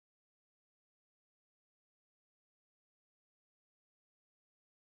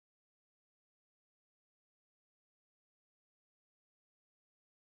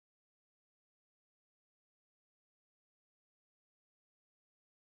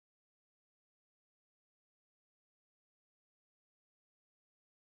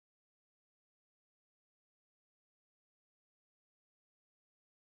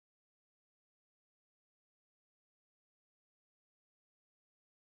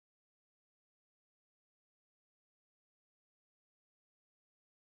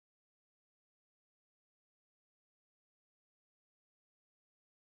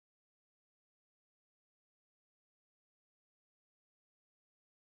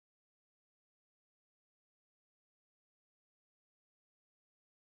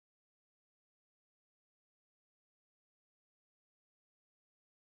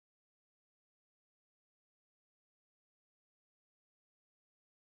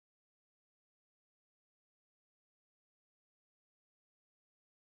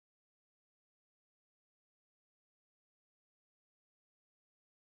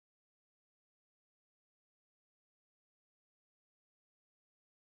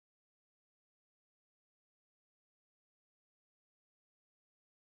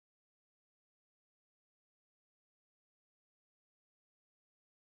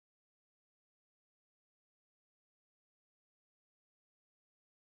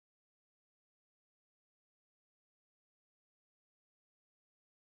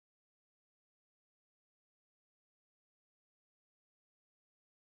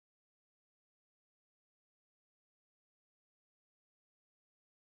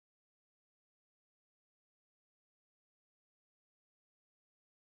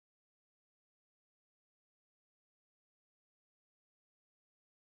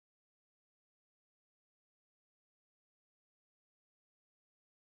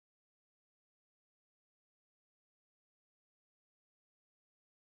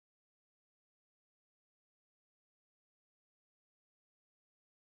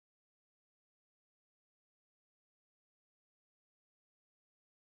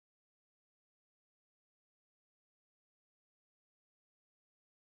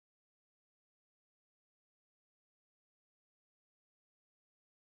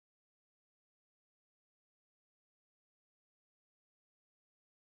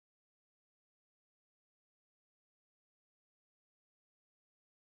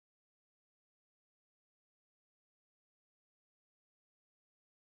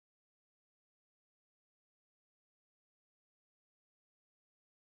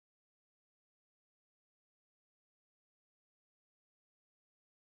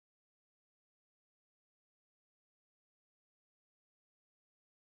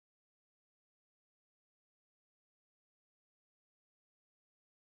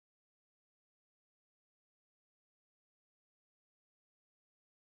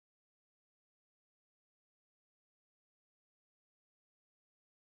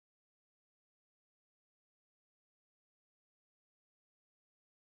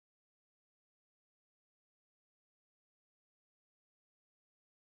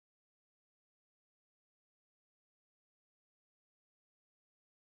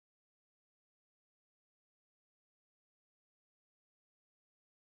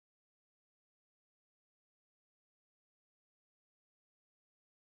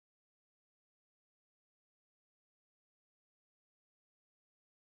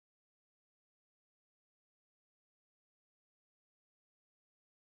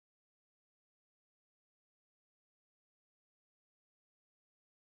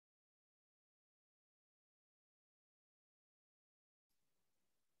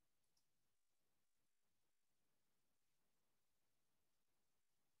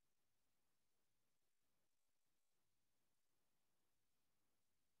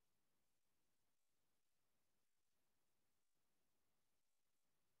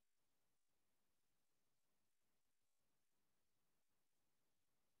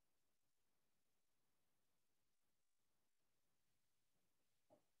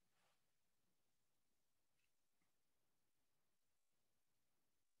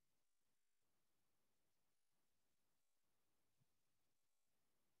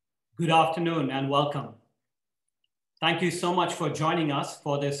Good afternoon and welcome. Thank you so much for joining us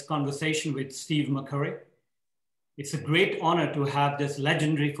for this conversation with Steve McCurry. It's a great honor to have this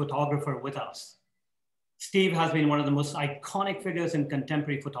legendary photographer with us. Steve has been one of the most iconic figures in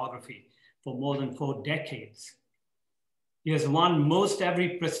contemporary photography for more than 4 decades. He has won most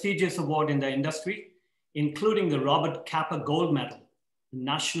every prestigious award in the industry, including the Robert Capa Gold Medal, the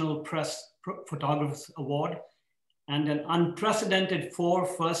National Press Photographers Award, and an unprecedented 4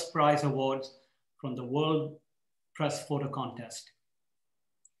 first prize awards from the World Press Photo Contest.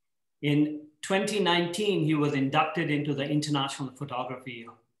 In 2019, he was inducted into the International Photography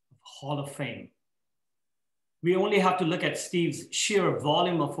Hall of Fame. We only have to look at Steve's sheer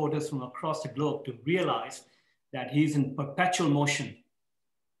volume of photos from across the globe to realize that he's in perpetual motion.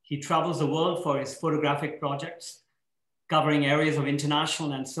 He travels the world for his photographic projects, covering areas of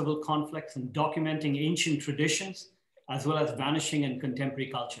international and civil conflicts and documenting ancient traditions, as well as vanishing and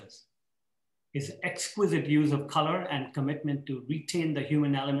contemporary cultures. His exquisite use of color and commitment to retain the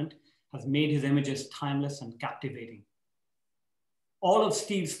human element has made his images timeless and captivating. All of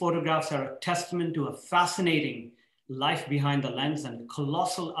Steve's photographs are a testament to a fascinating life behind the lens and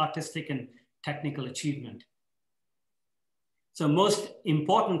colossal artistic and technical achievement. So most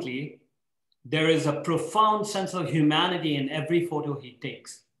importantly, there is a profound sense of humanity in every photo he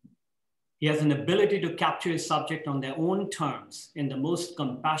takes. He has an ability to capture his subject on their own terms in the most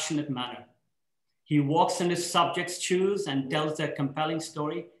compassionate manner. He walks in his subject's shoes and tells their compelling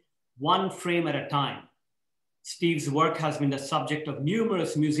story, one frame at a time. Steve's work has been the subject of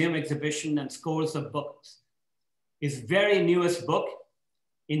numerous museum exhibitions and scores of books. His very newest book,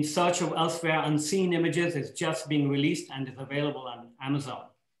 In Search of Elsewhere Unseen Images, is just being released and is available on Amazon.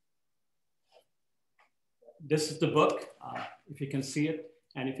 This is the book, if you can see it.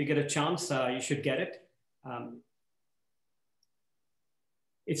 And if you get a chance, you should get it.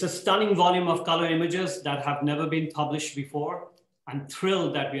 It's a stunning volume of color images that have never been published before. I'm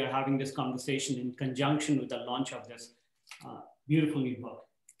thrilled that we are having this conversation in conjunction with the launch of this beautiful new book.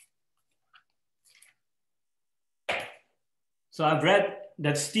 So I've read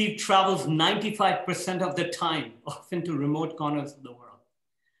that Steve travels 95% of the time, often to remote corners of the world.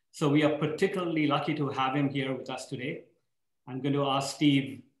 So we are particularly lucky to have him here with us today. I'm going to ask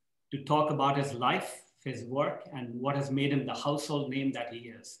Steve to talk about his life, his work, and what has made him the household name that he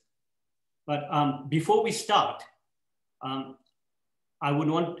is. But before we start, I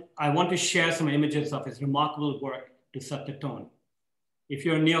want to share some images of his remarkable work to set the tone. If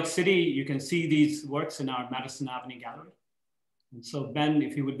you're in New York City, you can see these works in our Madison Avenue Gallery. And so Ben,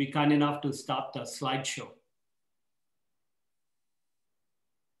 if you would be kind enough to start the slideshow.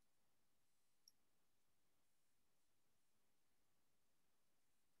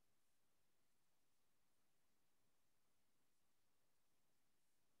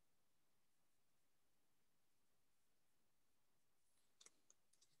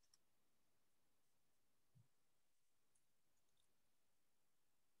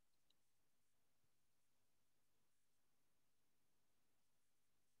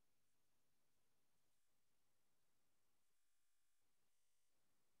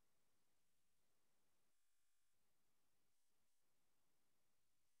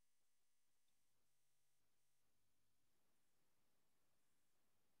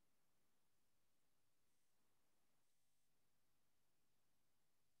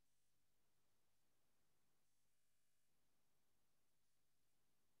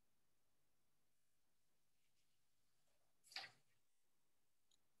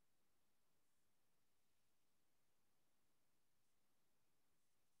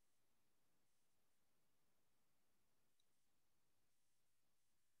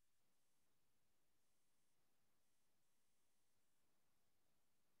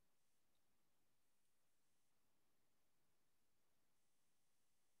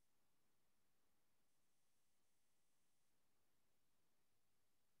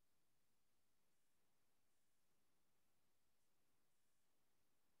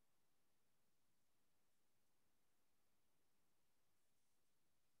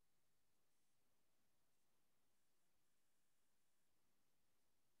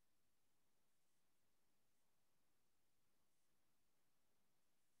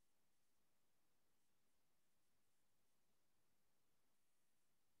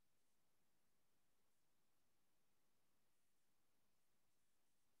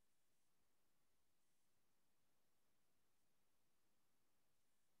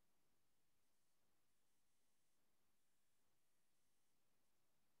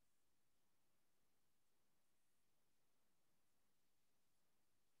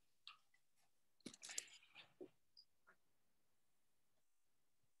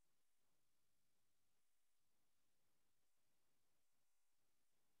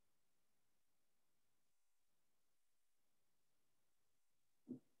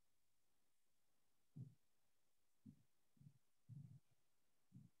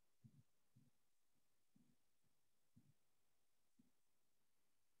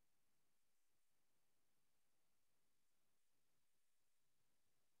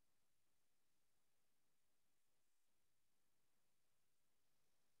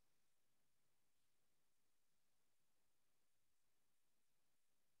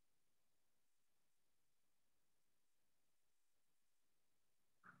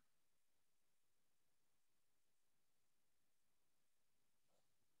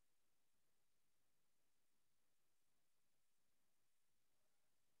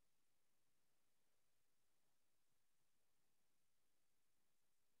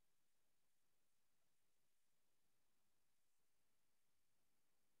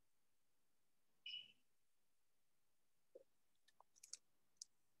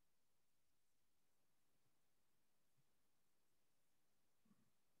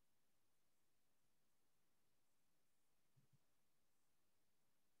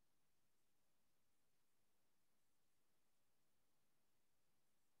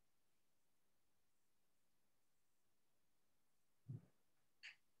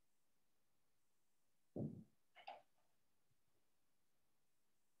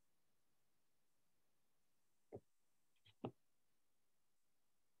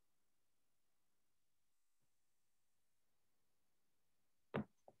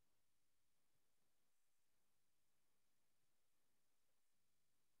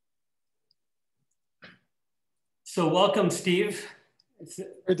 So welcome, Steve. It's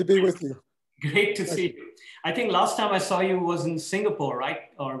Great to be with you. great to see you. I think last time I saw you was in Singapore, right?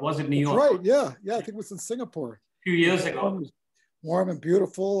 Or was it New York? Right, yeah. I think it was in Singapore. A few years ago. Warm and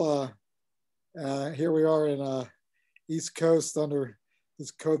beautiful. Here we are in East Coast under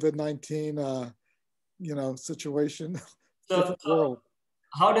this COVID-19, situation. So, Different world.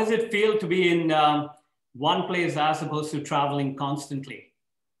 how does it feel to be in one place as opposed to traveling constantly?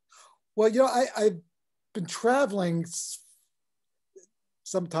 Well, I've been traveling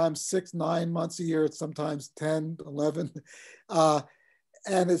sometimes 6, 9 months a year, sometimes 10, 11.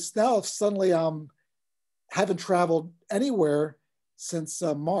 And it's now suddenly haven't traveled anywhere since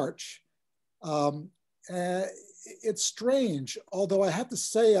March. It's strange, although I have to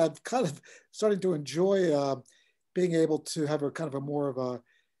say I've kind of starting to enjoy being able to have a kind of a more of a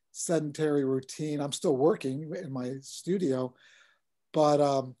sedentary routine. I'm still working in my studio, but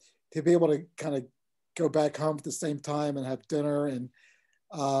to be able to kind of go back home at the same time and have dinner and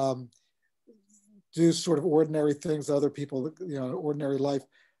do sort of ordinary things other people, ordinary life.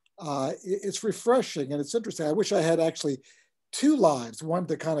 It's refreshing and it's interesting. I wish I had actually 2 lives, one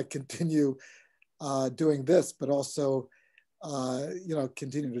to kind of continue doing this, but also,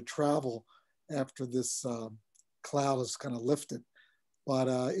 continue to travel after this cloud is kind of lifted. But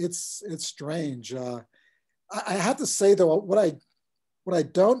it's strange. I have to say though, what I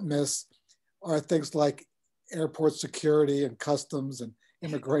don't miss are things like airport security and customs and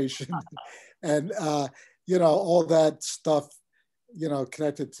immigration and all that stuff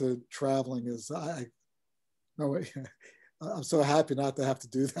connected to traveling is I'm so happy not to have to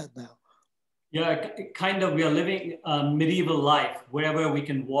do that now. Yeah, kind of, we are living a medieval life. Wherever we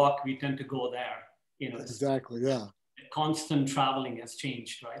can walk, we tend to go there. Exactly, yeah. Constant traveling has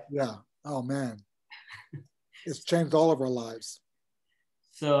changed, right? Yeah, oh man. It's changed all of our lives.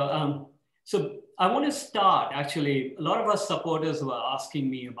 So I want to start, actually, a lot of our supporters were asking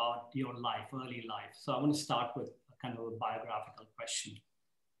me about your life, early life. So I want to start with a kind of a biographical question.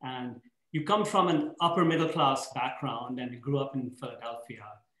 And you come from an upper middle class background and you grew up in Philadelphia.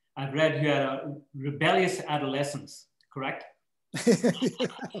 I've read you had a rebellious adolescence, correct? And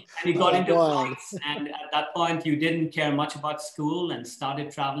you got into fights, and at that point you didn't care much about school and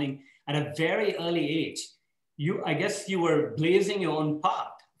started traveling at a very early age. I guess you were blazing your own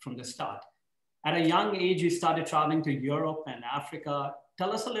path from the start. At a young age, you started traveling to Europe and Africa.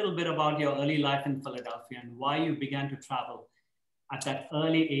 Tell us a little bit about your early life in Philadelphia and why you began to travel at that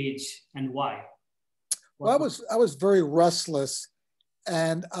early age and why. Well, I was very restless,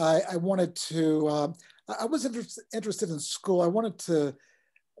 and I wanted to. I was interested in school. I wanted to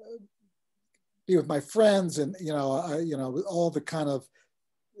be with my friends, and all the kind of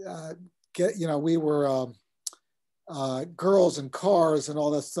we were. Girls and cars and all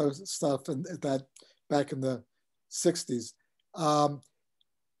that stuff, and that back in the 60s.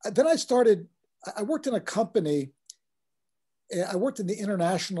 Then I worked in a company. I worked in the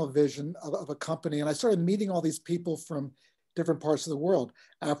international division of a company, and I started meeting all these people from different parts of the world,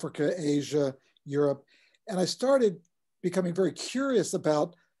 Africa, Asia, Europe. And I started becoming very curious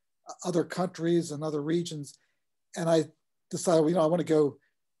about other countries and other regions. And I decided, I want to go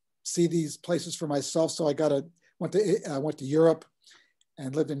see these places for myself. So I went to Europe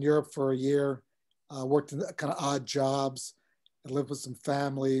and lived in Europe for a year, worked in kind of odd jobs, and lived with some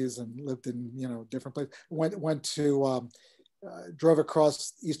families and lived in, different places. Drove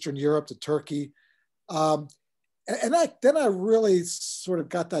across Eastern Europe to Turkey. Then I really sort of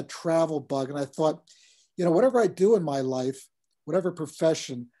got that travel bug, and I thought, whatever I do in my life, whatever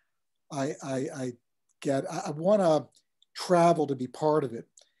profession I get, I want to travel to be part of it.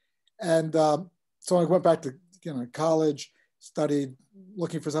 And so I went back to college, studied,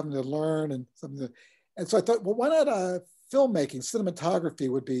 looking for something to learn and and so I thought, well, why not filmmaking, cinematography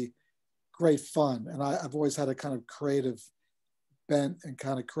would be great fun. And I've always had a kind of creative bent and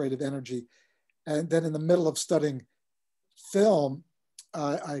kind of creative energy. And then in the middle of studying film,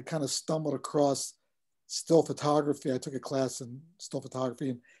 I kind of stumbled across still photography. I took a class in still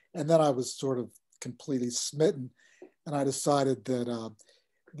photography, and then I was sort of completely smitten. And I decided that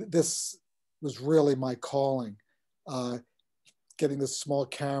this was really my calling. Getting this small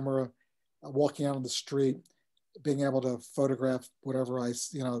camera, walking out on the street, being able to photograph whatever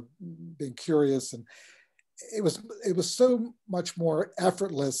being curious. And it was so much more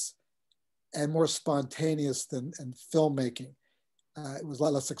effortless and more spontaneous than filmmaking. It was a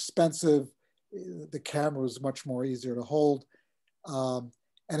lot less expensive. The camera was much more easier to hold. And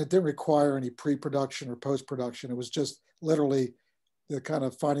it didn't require any pre-production or post-production. It was just literally the kind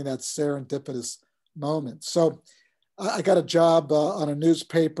of finding that serendipitous moment. So I got a job on a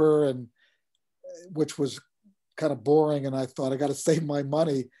newspaper, and which was kind of boring, and I thought I got to save my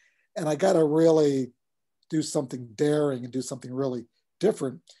money, and I got to really do something daring and do something really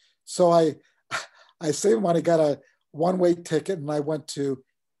different. So I saved money, got a one-way ticket, and I went to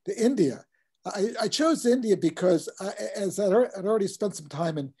India. I chose India because as I'd already spent some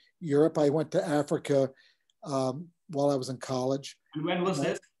time in Europe, I went to Africa while I was in college. And when was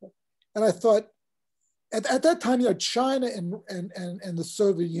this? And I thought, at that time, China and the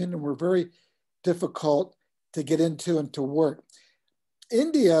Soviet Union were very difficult to get into and to work.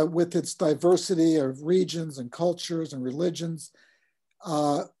 India, with its diversity of regions and cultures and religions,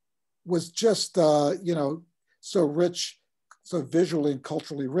 was just, so rich, so visually and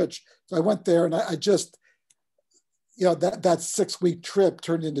culturally rich. So I went there, and I just, that 6-week trip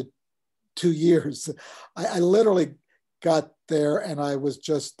turned into 2 years. I literally got there, and I was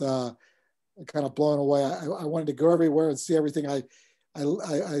just kind of blown away. I wanted to go everywhere and see everything. I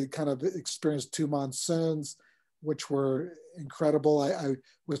kind of experienced 2 monsoons, which were incredible. I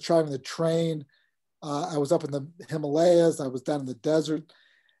was driving the train. I was up in the Himalayas. I was down in the desert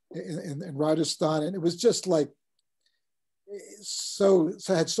in Rajasthan, and it was just like so it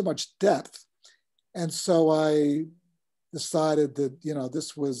had so much depth. And so I decided that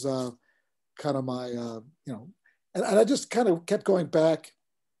this was kind of my and I just kind of kept going back.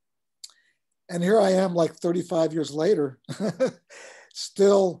 And here I am, like 35 years later,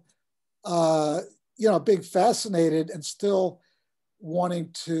 still being fascinated and still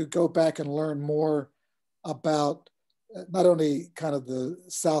wanting to go back and learn more about not only kind of the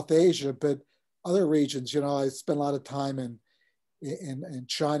South Asia, but other regions. I spent a lot of time in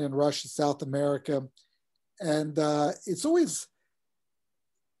China and Russia, South America. And it's always,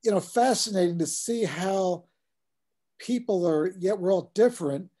 fascinating to see how people are, yet we're all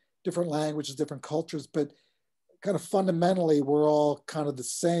different languages, different cultures, but kind of fundamentally, we're all kind of the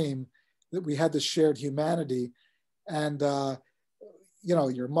same, that we had this shared humanity. And,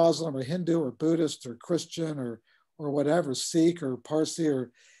 you're Muslim or Hindu or Buddhist or Christian or whatever, Sikh or Parsi,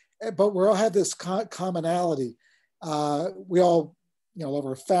 but we all have this commonality. We all, love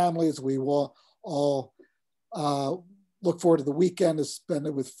our families. We will all look forward to the weekend to spend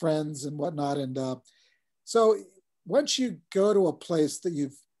it with friends and whatnot. And so once you go to a place that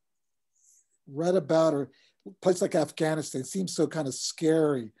you've read about, or a place like Afghanistan, it seems so kind of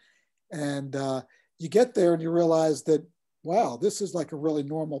scary. And you get there and you realize that, wow, this is like a really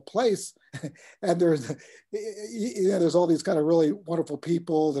normal place. And there's all these kind of really wonderful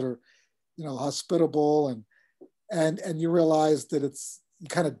people that are, hospitable, and you realize that you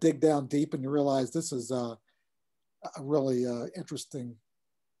kind of dig down deep and you realize this is a really interesting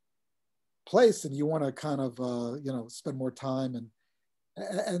place, and you want to kind of, spend more time.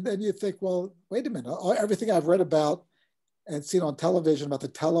 And then you think, well, wait a minute, everything I've read about and seen on television about the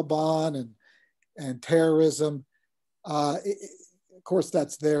Taliban and terrorism, of course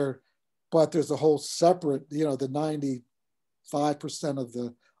that's there, but there's a whole separate, the 95% of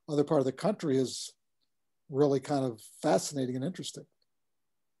the other part of the country is really kind of fascinating and interesting.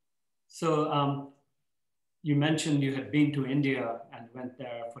 So you mentioned you had been to India and went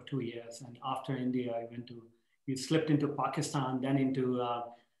there for 2 years. And after India, you slipped into Pakistan, then into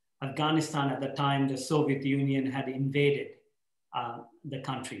Afghanistan. At the time, the Soviet Union had invaded the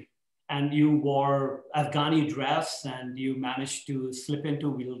country. And you wore Afghani dress and you managed to slip into,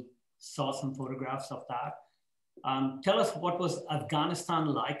 we saw some photographs of that. Tell us, what was Afghanistan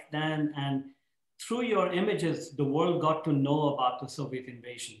like then? And through your images, the world got to know about the Soviet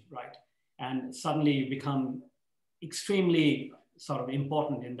invasion, right? And suddenly you become extremely sort of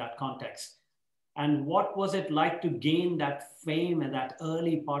important in that context. And what was it like to gain that fame in that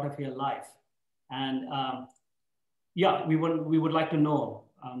early part of your life? And we would like to know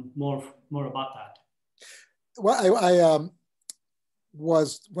more about that. Well, I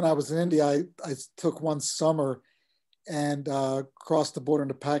when I was in India, I took one summer and crossed the border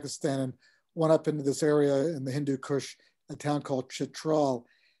into Pakistan and went up into this area in the Hindu Kush, a town called Chitral.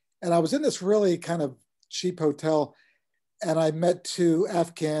 And I was in this really kind of cheap hotel, and I met 2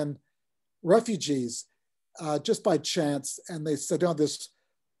 Afghan refugees just by chance. And they said,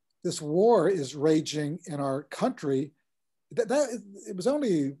 this war is raging in our country. It was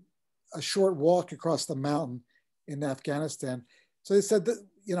only a short walk across the mountain in Afghanistan. So they said that,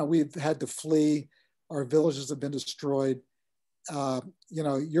 we've had to flee. Our villages have been destroyed.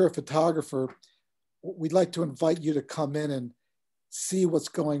 You're a photographer. We'd like to invite you to come in and see what's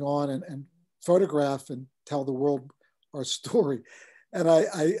going on and photograph and tell the world our story. And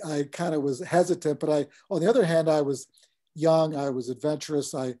I kind of was hesitant, but on the other hand, I was young, I was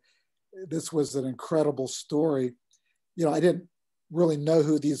adventurous. This was an incredible story. I didn't really know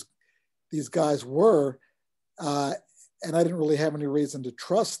who these guys were, And I didn't really have any reason to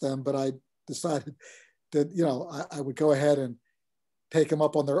trust them, but I decided that, I would go ahead and take them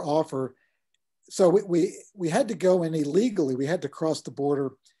up on their offer. So we had to go in illegally. We had to cross the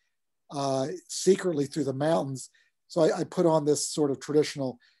border secretly through the mountains. So I put on this sort of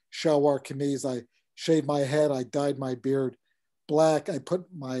traditional shalwar kameez. I shaved my head. I dyed my beard black. I put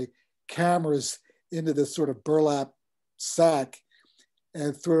my cameras into this sort of burlap sack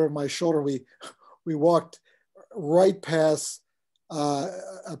and threw it over my shoulder. We walked right past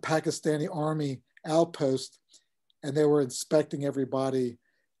a Pakistani army outpost, and they were inspecting everybody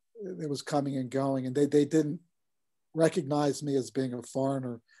that was coming and going, and they didn't recognize me as being a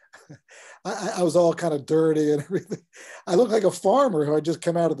foreigner. I was all kind of dirty and everything. I looked like a farmer who had just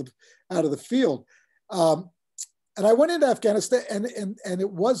come out of the field. And I went into Afghanistan, and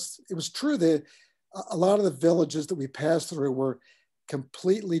it was true that a lot of the villages that we passed through were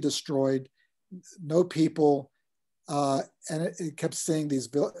completely destroyed, no people, and it kept seeing these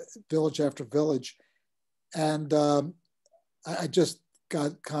village after village. And I just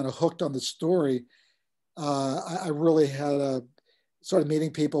got kind of hooked on the story. I really started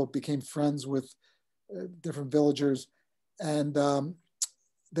meeting people, became friends with different villagers, and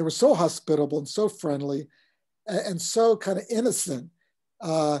they were so hospitable and so friendly and so kind of innocent.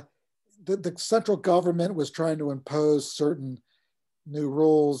 The central government was trying to impose certain new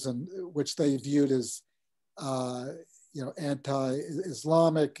rules, and which they viewed as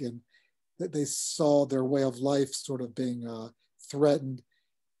anti-Islamic, and that they saw their way of life sort of being threatened.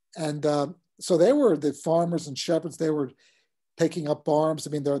 And so the farmers and shepherds, they were taking up arms. I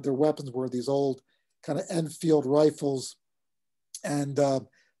mean, their weapons were these old kind of Enfield rifles, and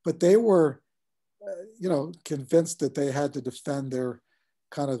but they were, convinced that they had to defend their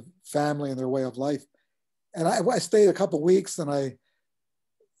kind of family and their way of life. And I stayed a couple of weeks, and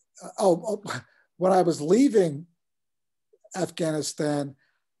when I was leaving Afghanistan,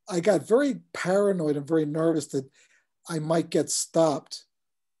 I got very paranoid and very nervous that I might get stopped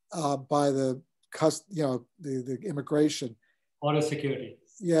by the immigration. Border security.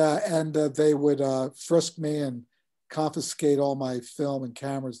 Yeah, and they would frisk me and confiscate all my film and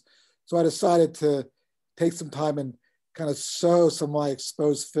cameras. So I decided to take some time and kind of sew some of my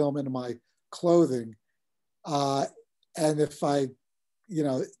exposed film into my clothing. And if the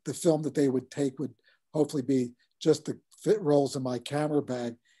film that they would take would hopefully be just the fit rolls in my camera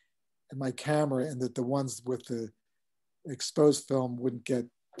bag and my camera, and that the ones with the exposed film wouldn't get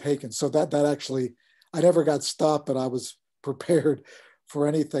taken. So that actually, I never got stopped, but I was prepared for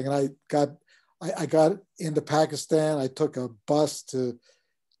anything. And I got into Pakistan. I took a bus to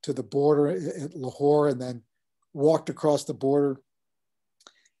the border at Lahore, and then walked across the border,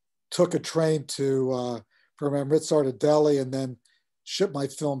 took a train from Amritsar to Delhi, and then shipped my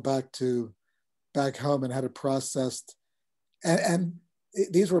film back home and had it processed. And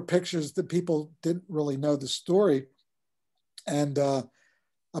these were pictures that people didn't really know the story. And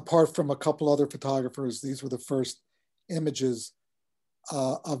apart from a couple other photographers, these were the first images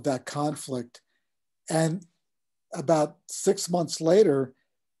of that conflict. And about 6 months later,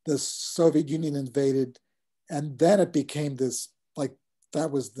 the Soviet Union invaded, and then it became this,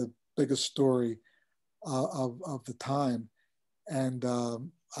 that was the biggest story of the time. And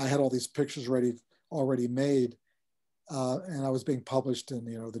I had all these pictures already made, and I was being published in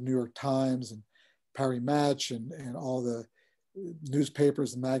the New York Times and Paris Match and all the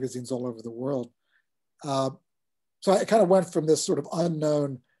newspapers and magazines all over the world. So I kind of went from this sort of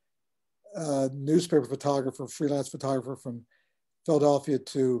unknown newspaper photographer, freelance photographer from Philadelphia,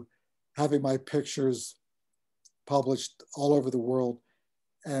 to having my pictures published all over the world.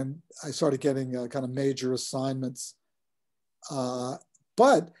 And I started getting kind of major assignments.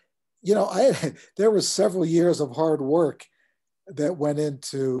 But, there was several years of hard work that went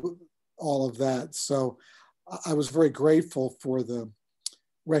into all of that. So I was very grateful for the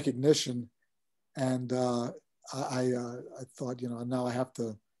recognition. And I thought, now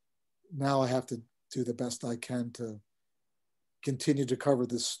I have to do the best I can to continue to cover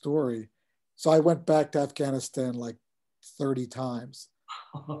this story. So I went back to Afghanistan like 30 times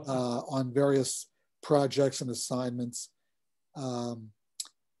on various projects and assignments, and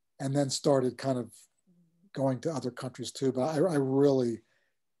then started kind of going to other countries too. But I really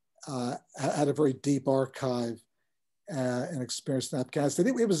had a very deep archive and experience in Afghanistan.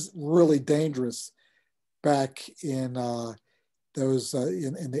 It was really dangerous back in those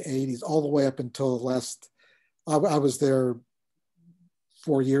in the 80s, all the way up until the last. I was there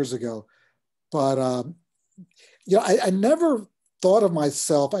 4 years ago, but I never thought of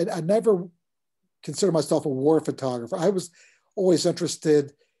myself. I never considered myself a war photographer. I was always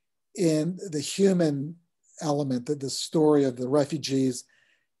interested in the human element, the story of the refugees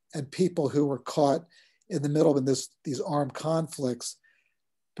and people who were caught in the middle of these armed conflicts.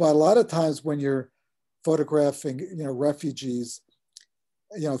 But a lot of times when you're photographing, refugees,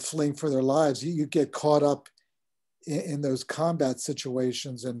 fleeing for their lives, you get caught up in those combat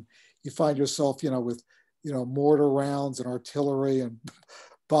situations, and you find yourself, with, mortar rounds and artillery and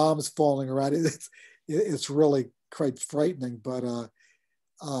bombs falling around. It's really quite frightening, but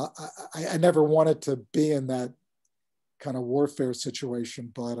I never wanted to be in that kind of warfare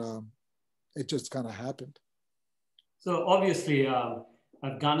situation, but it just kind of happened. So obviously,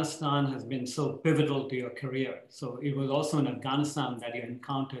 Afghanistan has been so pivotal to your career. So it was also in Afghanistan that you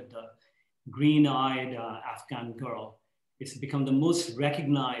encountered the green-eyed Afghan girl. It's become the most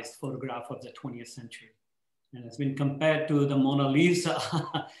recognized photograph of the 20th century. And it's been compared to the Mona Lisa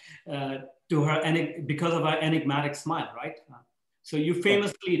because of her enigmatic smile, right? So you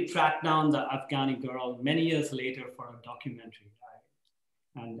famously tracked down the Afghani girl many years later for a documentary,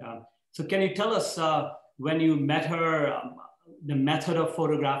 right? And so can you tell us when you met her, the method of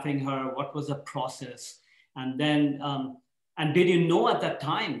photographing her, what was the process? And then, and did you know at that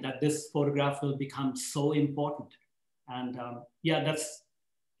time that this photograph will become so important? And yeah, that's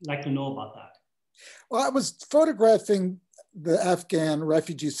like to know about that. Well, I was photographing the Afghan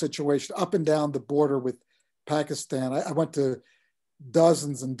refugee situation up and down the border with Pakistan. I went to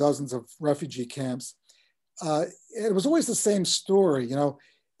dozens and dozens of refugee camps. It was always the same story.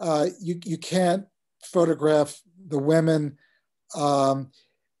 You can't photograph the women,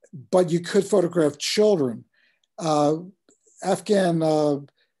 but you could photograph children. Afghans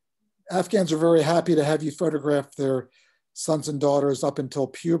are very happy to have you photograph their sons and daughters up until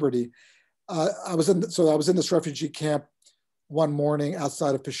puberty. I was in this refugee camp one morning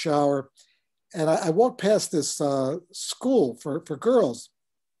outside of Peshawar, and I walked past this school for girls,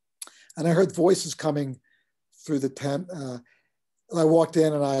 and I heard voices coming through the tent. I walked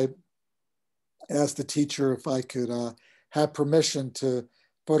in and I asked the teacher if I could have permission to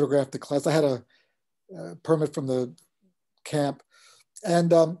photograph the class. I had a permit from the camp,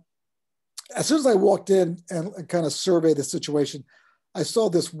 and as soon as I walked in and kind of surveyed the situation, I saw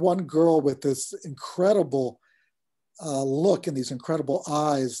this one girl with this incredible look and these incredible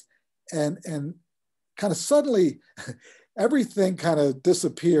eyes, and kind of suddenly everything kind of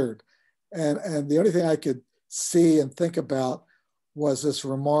disappeared. And the only thing I could see and think about was this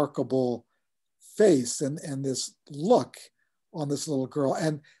remarkable face and this look on this little girl.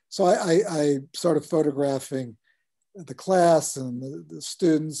 And so I started photographing the class and the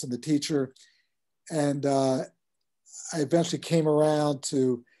students and the teacher. And I eventually came around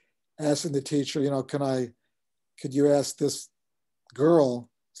to asking the teacher, could you ask this little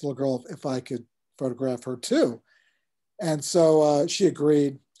girl, if I could photograph her too? And so she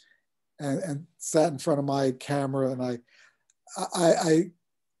agreed and sat in front of my camera. And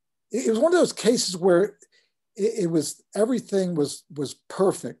it was one of those cases where everything was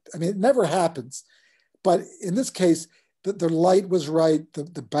perfect. I mean, it never happens, but in this case, the light was right,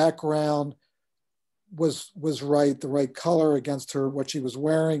 the background was right, the right color against what she was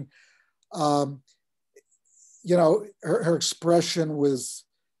wearing. Her expression was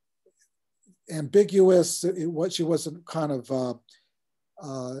ambiguous. She wasn't kind of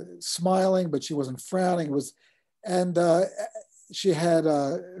smiling, but she wasn't frowning. She had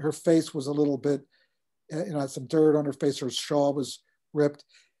her face was a little bit, had some dirt on her face. Her shawl was ripped,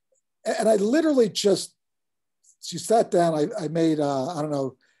 and I literally she sat down. I made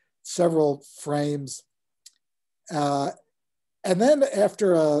several frames, and then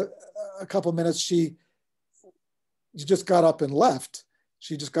after a couple of minutes, she just got up and left.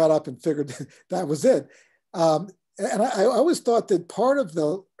 She just got up and figured that was it. And I always thought that part of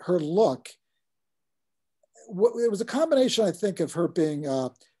her look, it was a combination, I think, of her being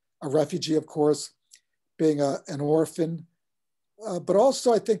a refugee, of course, being an orphan, but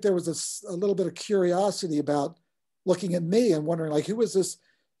also I think there was a little bit of curiosity about looking at me and wondering, like, who was this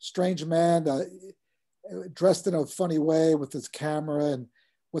strange man dressed in a funny way with his camera, and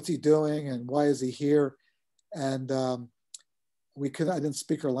what's he doing, and why is he here? And I didn't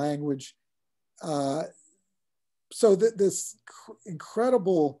speak her language. So this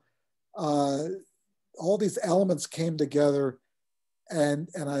incredible, all these elements came together, and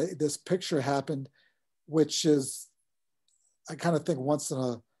this picture happened, which is, I kind of think, once in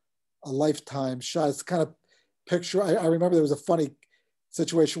a lifetime shot. It's kind of picture. I remember there was a funny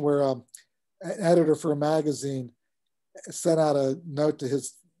situation where an editor for a magazine sent out a note to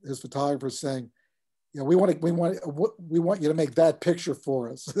his photographer saying, we want you to make that picture for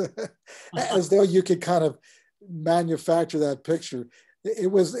us, as though you could kind of manufacture that picture.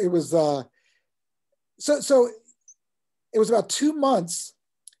 It was so it was about 2 months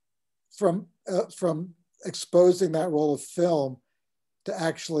from exposing that roll of film to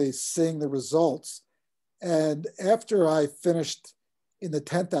actually seeing the results. And after I finished in the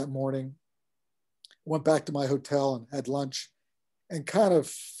tent that morning, went back to my hotel and had lunch and kind of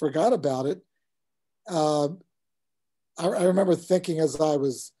forgot about it. I remember thinking as I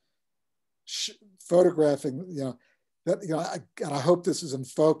was photographing, I hope this is in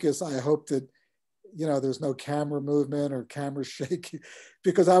focus. I hope that, there's no camera movement or camera shake,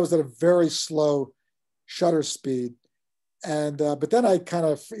 because I was at a very slow shutter speed. And, but then I kind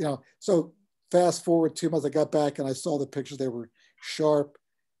of, so fast forward 2 months, I got back and I saw the pictures. They were sharp,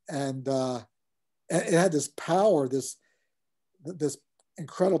 and it had this power, this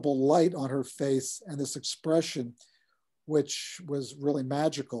incredible light on her face and this expression, which was really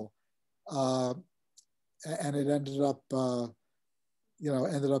magical. And it ended up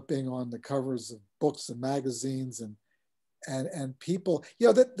being on the covers of books and magazines and people.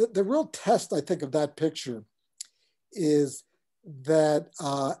 The real test, I think, of that picture is that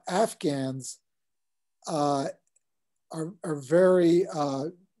Afghans are very,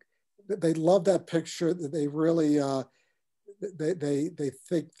 they love that picture. That they really, they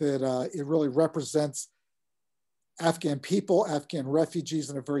think that it really represents Afghan people, Afghan refugees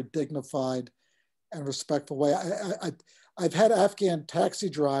in a very dignified and respectful way. I've had Afghan taxi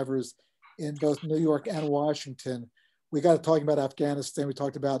drivers in both New York and Washington. We got to talking about Afghanistan. We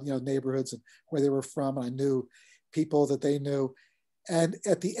talked about, neighborhoods and where they were from. And I knew people that they knew. And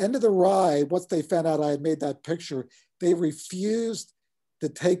at the end of the ride, once they found out I had made that picture, they refused to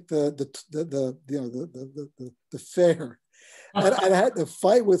take the fare. And I had to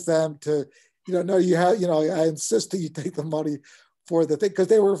fight with them to, no, you have, I insist that you take the money for the thing, because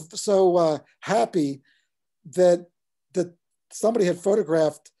they were so happy that somebody had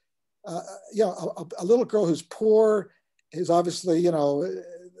photographed, a little girl who's poor, who's obviously,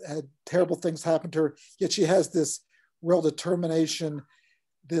 had terrible things happen to her, yet she has this real determination,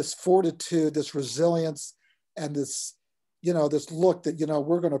 this fortitude, this resilience, and this, this look that,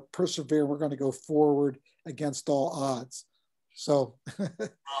 we're going to persevere, we're going to go forward against all odds. So, yeah.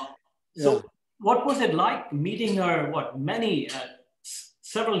 So what was it like meeting her,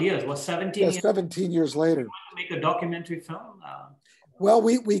 several years, 17 years? 17 years later. You want to make a documentary film? Well,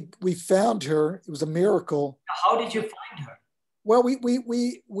 we found her. It was a miracle. How did you find her? Well,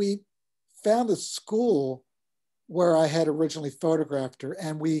 we found a school where I had originally photographed her,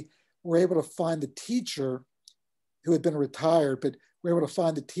 and we were able to find the teacher who had been retired, but we were able to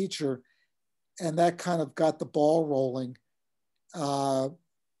find the teacher, and that kind of got the ball rolling.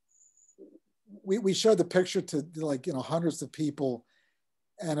 We showed the picture to hundreds of people,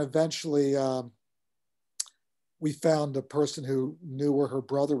 and eventually we found a person who knew where her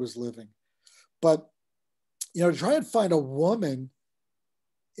brother was living. But to try and find a woman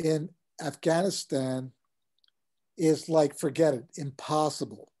in Afghanistan is forget it,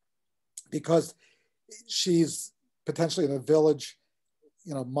 impossible, because she's potentially in a village,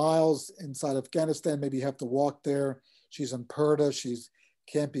 miles inside Afghanistan. Maybe you have to walk there. She's in Purda.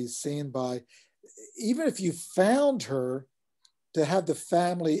 Can't be seen by. Even if you found her, to have the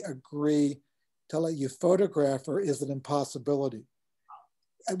family agree to let you photograph her is an impossibility.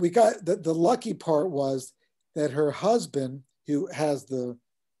 And we got the lucky part was that her husband, who has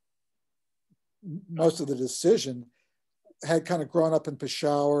most of the decision, had kind of grown up in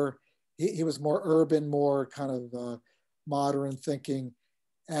Peshawar. He was more urban, more kind of modern thinking,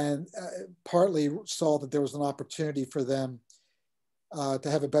 and partly saw that there was an opportunity for them to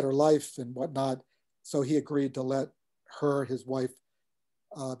have a better life and whatnot. So he agreed to let her, his wife,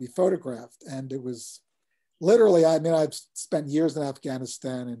 be photographed. And it was literally, I've spent years in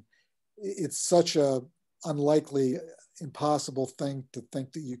Afghanistan, and it's such a unlikely, impossible thing to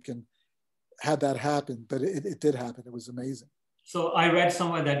think that you can have that happen, but it did happen. It was amazing. So I read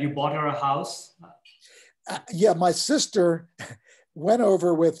somewhere that you bought her a house. Yeah, my sister went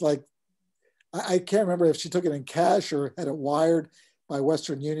over with I can't remember if she took it in cash or had it wired by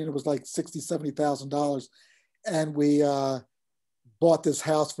Western Union. It was $60,000, $70,000. And we bought this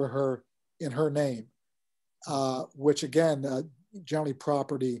house for her in her name, which again, generally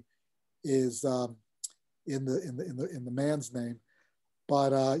property is in the man's name.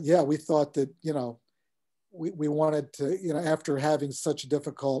 But yeah, we thought that, we wanted to, after having such a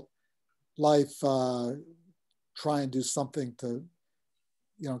difficult life, try and do something to,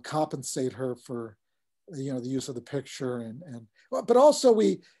 compensate her for, the use of the picture but also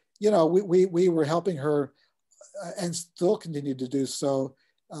we were helping her and still continue to do so,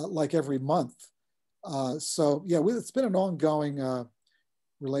 every month. So yeah, it's been an ongoing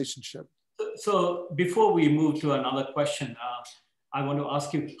relationship. So before we move to another question, I want to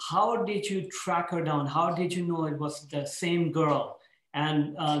ask you, how did you track her down? How did you know it was the same girl?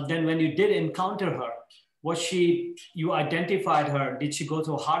 And then when you did encounter her, was she, you identified her, did she go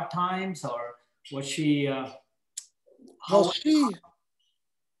through hard times, or was she, Well, how?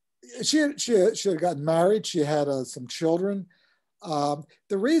 she had gotten married. She had some children. The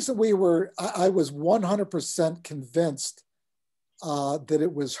reason I was 100% convinced that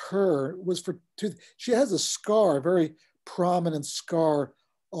it was her was for two. She has a scar, a very prominent scar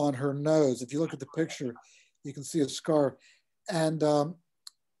on her nose. If you look at the picture, you can see a scar. And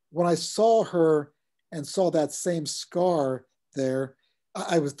when I saw her and saw that same scar there,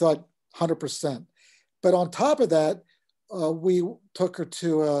 I was thought 100%. But on top of that, we took her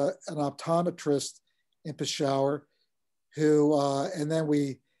to an optometrist in Peshawar, who, and then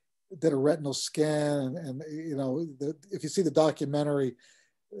we did a retinal scan. And you know, if you see the documentary,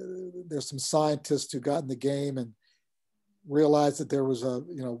 there's some scientists who got in the game and realized that there was a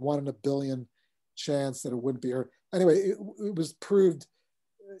 1 in a billion chance that it wouldn't be her. Anyway, it was proved,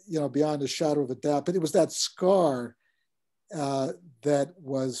 beyond a shadow of a doubt. But it was that scar that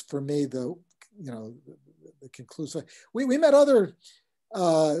was for me the conclusive. We met other. There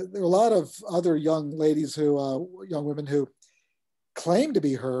were a lot of other young ladies young women who claimed to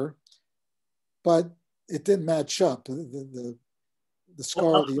be her, but it didn't match up. The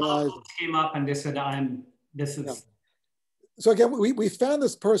scar of the eyes came up, and they said, this is. Yeah. So again, we found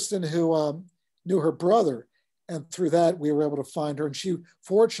this person who knew her brother, and through that we were able to find her. And she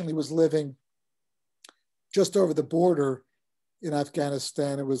fortunately was living just over the border in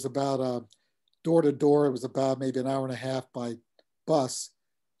Afghanistan. It was about door to door. It was about maybe an hour and a half by bus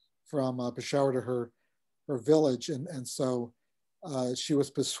from Peshawar to her village. And so she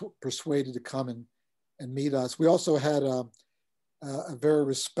was persuaded to come and meet us. We also had a very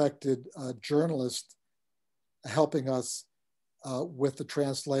respected journalist helping us with the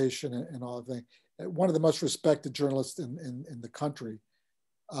translation and all of that. One of the most respected journalists in the country.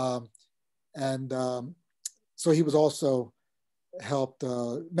 So he was also helped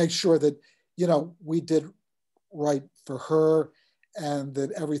make sure that, we did right for her, and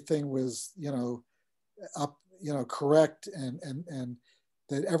that everything was, up, correct, and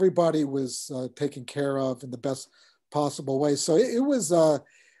that everybody was taken care of in the best possible way. So it was,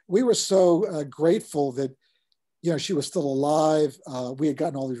 we were so grateful that, she was still alive. We had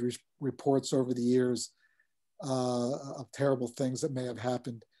gotten all these reports over the years of terrible things that may have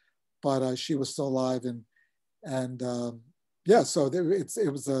happened, but she was still alive, and yeah. So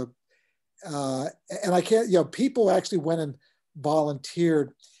it was a, and I can't, people actually went and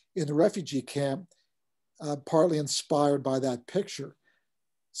volunteered in the refugee camp, partly inspired by that picture.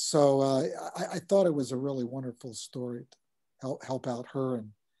 So I thought it was a really wonderful story to help out her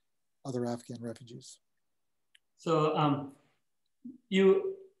and other Afghan refugees. So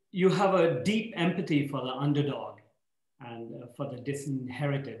you have a deep empathy for the underdog and for the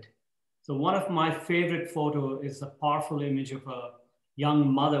disinherited. So one of my favorite photo is a powerful image of a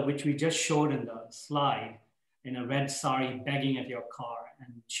young mother, which we just showed in the slide, in a red sari begging at your car.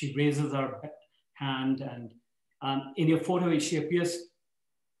 And she raises her hand, and in your photo, she appears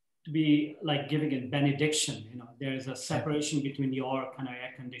to be like giving a benediction. There is a separation between your kind of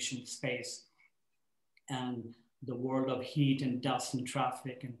air-conditioned space and the world of heat and dust and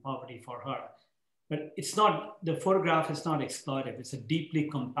traffic and poverty for her. But it's not, the photograph is not exploitive. It's a deeply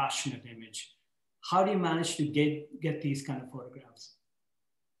compassionate image. How do you manage to get these kind of photographs?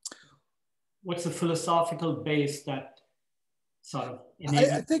 What's the philosophical base that sort of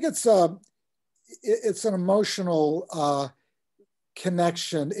enables? I think it's an emotional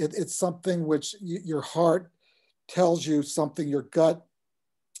connection. It's something which your heart tells you something, your gut,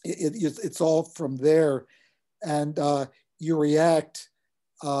 it's all from there. And you react,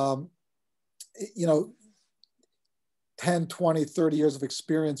 10, 20, 30 years of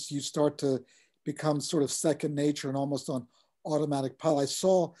experience, you start to become sort of second nature and almost on automatic pilot. I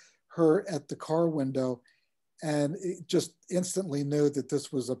saw her at the car window and just instantly knew that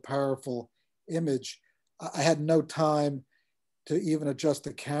this was a powerful image. I had no time to even adjust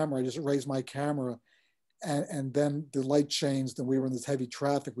the camera. I just raised my camera, and then the light changed and we were in this heavy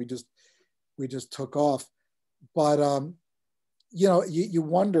traffic. We just took off. But you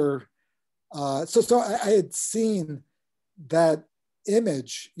wonder. So I had seen that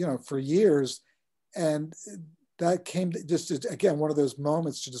image, for years, and that came to just again one of those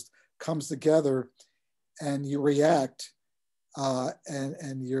moments that just comes together, and you react,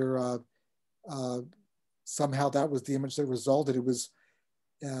 and you're somehow that was the image that resulted. It was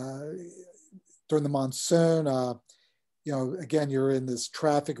during the monsoon. you know, again, you're in this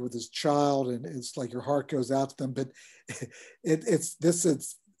traffic with this child, and it's like your heart goes out to them. But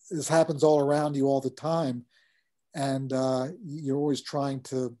this happens all around you all the time, and you're always trying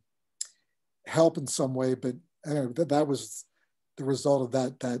to help in some way. But anyway, that was the result of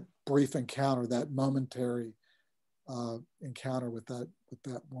that brief encounter, that momentary encounter with that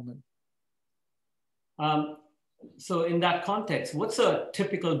woman. So in that context, what's a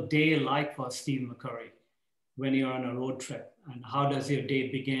typical day like for Steve McCurry when you're on a road trip? And how does your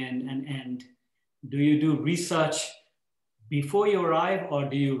day begin and end? Do you do research before you arrive, or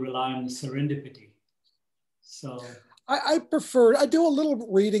do you rely on serendipity? So I do a little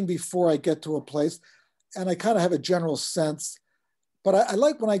reading before I get to a place, and I kind of have a general sense. But I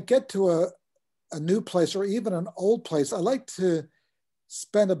like when I get to a new place or even an old place, I like to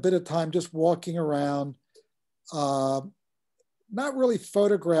spend a bit of time just walking around, not really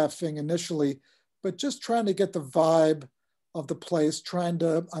photographing initially, but just trying to get the vibe of the place, trying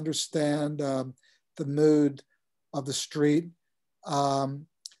to understand the mood of the street. And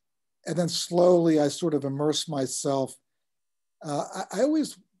then slowly I sort of immerse myself. I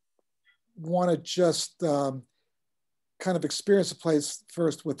always want to just kind of experience a place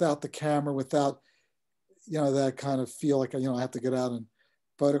first without the camera, without, you know, that kind of feel like, you know, I have to get out and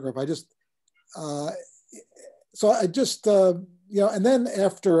photograph. I just, so I just, you know, and then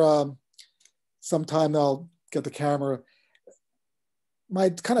after some time I'll get the camera. My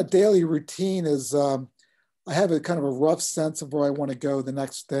kind of daily routine is I have a kind of a rough sense of where I want to go the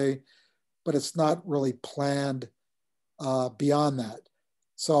next day, but it's not really planned beyond that.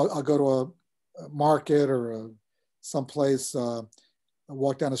 So I'll go to a market or someplace, I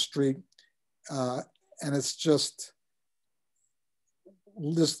walk down a street, and it's just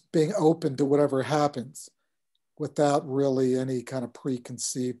being open to whatever happens without really any kind of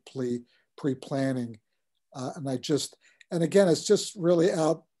preconceived pre-planning. And again, it's just really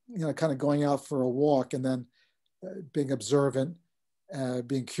out, you know, kind of going out for a walk and then being observant,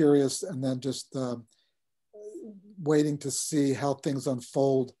 being curious, and then just waiting to see how things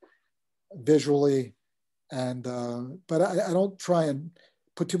unfold visually. And but I don't try and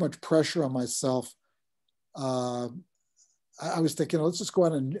put too much pressure on myself. I was thinking, let's just go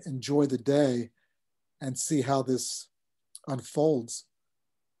out and enjoy the day and see how this unfolds.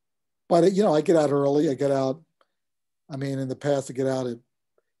 But you know, I get out early. I get out. I mean, in the past, I get out at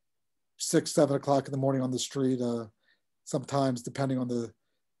 6, 7 o'clock in the morning on the street. Sometimes, depending on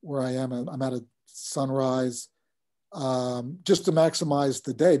where I am, I'm at a sunrise. Just to maximize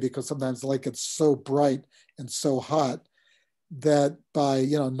the day, because sometimes the light gets so bright and so hot that by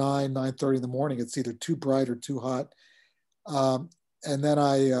 9:30 in the morning, it's either too bright or too hot. And then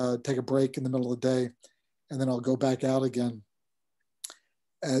I take a break in the middle of the day, and then I'll go back out again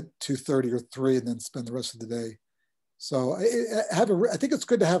at 2:30 or 3, and then spend the rest of the day. So I think it's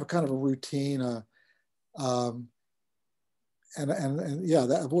good to have a kind of a routine, and yeah,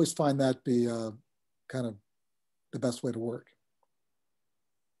 I've always find that be kind of the best way to work.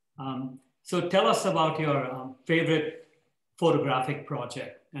 So tell us about your favorite photographic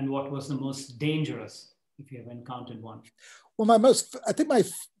project and what was the most dangerous, if you have encountered one. Well, I think my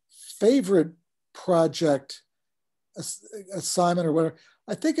favorite project assignment or whatever,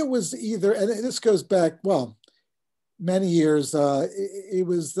 I think it was either, and this goes back, well, many years. It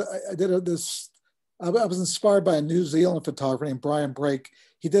was, I did this, I was inspired by a New Zealand photographer named Brian Brake.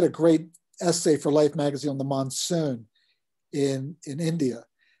 He did a great essay for Life magazine on the monsoon in India.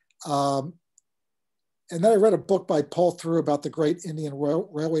 And then I read a book by Paul Through about the Great Indian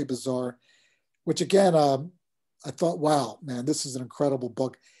Railway Bazaar, which again, I thought, wow, man, this is an incredible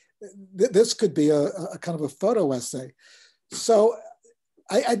book. This could be a kind of a photo essay. So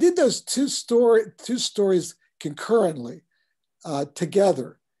I did those two stories concurrently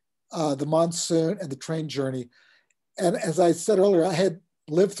together, the monsoon and the train journey. And as I said earlier, I had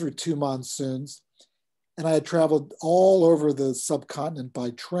lived through 2 monsoons, and I had traveled all over the subcontinent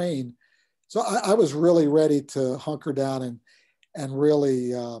by train. So I was really ready to hunker down and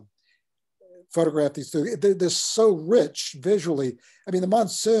really photograph these two. They're so rich visually. I mean, the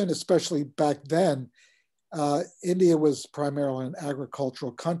monsoon, especially back then, India was primarily an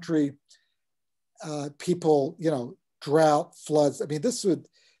agricultural country. People, drought, floods. I mean, this was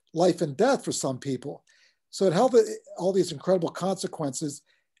life and death for some people. So it held all these incredible consequences.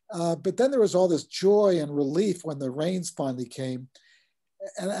 But then there was all this joy and relief when the rains finally came.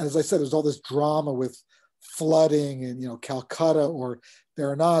 And as I said, there's all this drama with flooding in, Calcutta or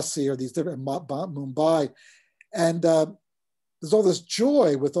Varanasi or these different Mumbai. And there's all this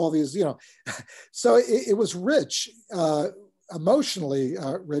joy with all these, so it was rich, emotionally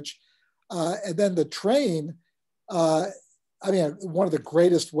rich. And then the train, I mean, one of the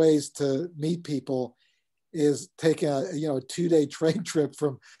greatest ways to meet people is taking a 2-day train trip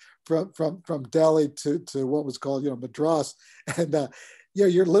from Delhi to what was called Madras, and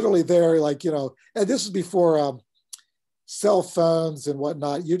you're literally there, like, and this is before cell phones and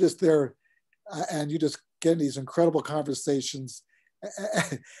whatnot. You're just there, and you just get these incredible conversations,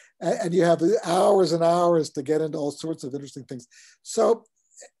 and you have hours and hours to get into all sorts of interesting things. So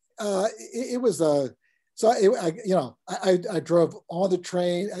it was a. I drove on the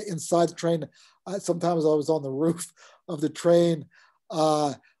train, inside the train. Sometimes I was on the roof of the train.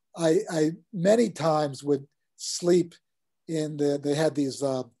 I many times would sleep in they had these,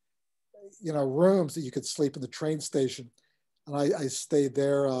 rooms that you could sleep in the train station. And I stayed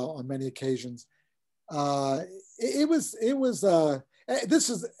there on many occasions. I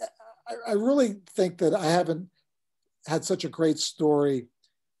really think that I haven't had such a great story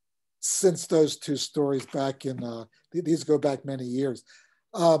since those two stories back in, these go back many years.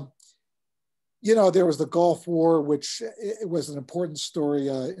 There was the Gulf War, which it was an important story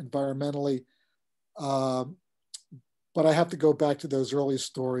environmentally. But I have to go back to those early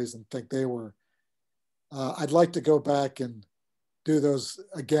stories and think they were, I'd like to go back and do those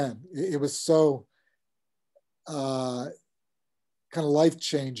again. It was so kind of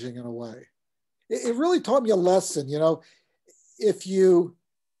life-changing in a way. It really taught me a lesson,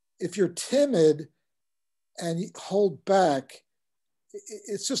 if you're timid and you hold back,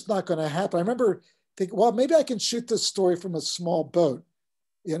 it's just not going to happen. I remember thinking, well, maybe I can shoot this story from a small boat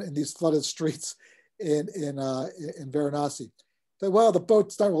in these flooded streets in Varanasi. But, well, the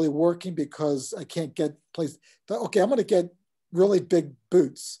boat's not really working because I can't get placed. Okay, I'm going to get really big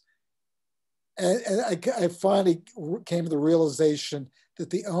boots. And I finally came to the realization that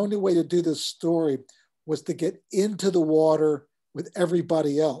the only way to do this story was to get into the water with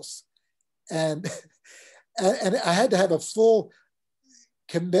everybody else. And I had to have a full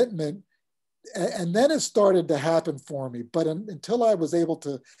commitment, and then it started to happen for me. But until I was able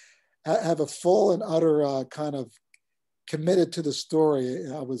to have a full and utter kind of committed to the story,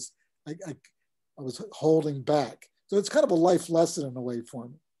 I was holding back. So it's kind of a life lesson in a way for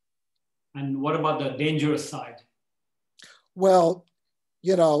me. And what about the dangerous side? Well,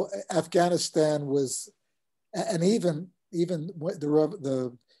 Afghanistan was, and even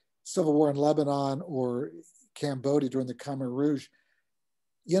the civil war in Lebanon or Cambodia during the Khmer Rouge,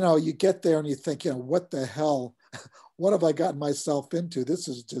 you get there and you think, what the hell, what have I gotten myself into? This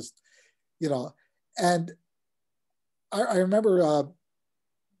is just, and I remember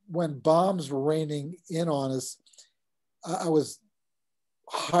when bombs were raining in on us, I was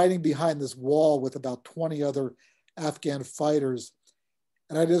hiding behind this wall with about 20 other Afghan fighters.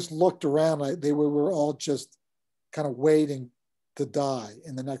 And I just looked around, we were all just kind of waiting to die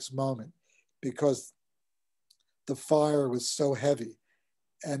in the next moment because the fire was so heavy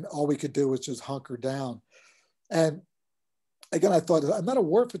and all we could do was just hunker down. And again, I thought, I'm not a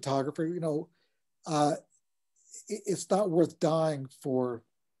war photographer, it's not worth dying for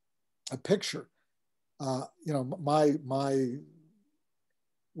a picture.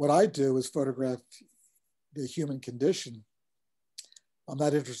 What I do is photograph the human condition. I'm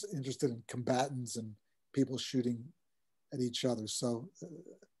not interested in combatants and people shooting at each other. So,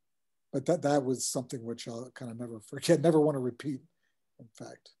 but that was something which I'll kind of never forget, never want to repeat, in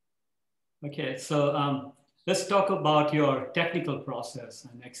fact. Okay, so let's talk about your technical process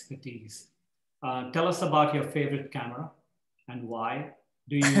and expertise. Tell us about your favorite camera and why.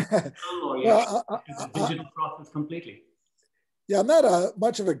 Do you use film or the digital process completely? Yeah, I'm not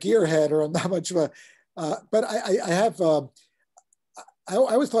much of a gearhead, or I'm not much of a, but I have, I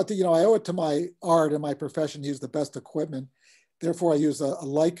always thought that, I owe it to my art and my profession to use the best equipment. Therefore, I use a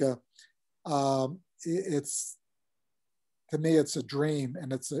Leica. To me, it's a dream,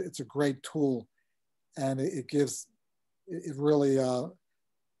 and it's a great tool, and it really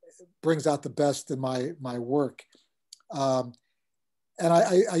brings out the best in my work. And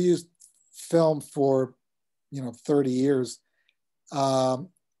I used film for 30 years. But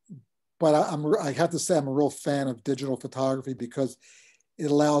I have to say I'm a real fan of digital photography because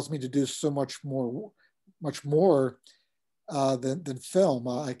it allows me to do so much more than film.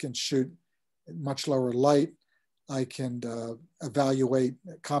 I can shoot much lower light. I can evaluate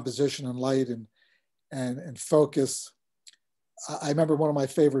composition and light and focus. I remember one of my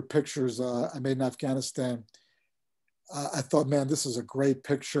favorite pictures I made in Afghanistan. I thought, man, this is a great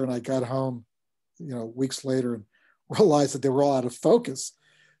picture. And I got home, weeks later and realized that they were all out of focus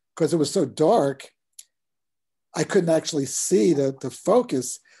because it was so dark. I couldn't actually see the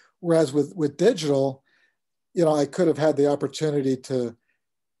focus. Whereas with digital, I could have had the opportunity to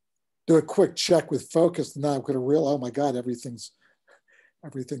do a quick check with focus, and now I'm going to realize, oh my God, everything's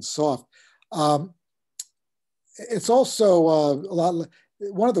soft. It's also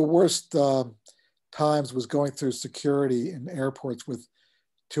one of the worst times was going through security in airports with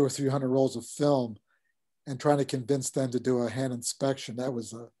 200 or 300 rolls of film and trying to convince them to do a hand inspection. That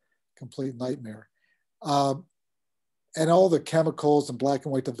was a complete nightmare. And all the chemicals and black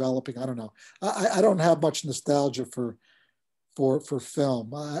and white developing, I don't know. I don't have much nostalgia for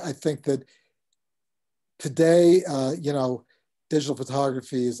film. I think that today, digital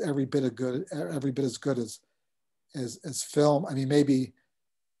photography is every bit as good as film. I mean, maybe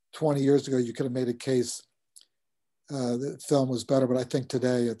 20 years ago, you could have made a case that film was better, but I think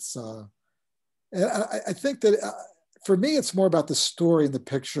today it's, and I think that for me, it's more about the story in the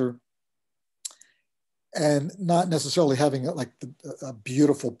picture and not necessarily having like a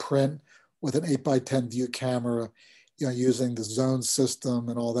beautiful print with an 8x10 view camera, using the zone system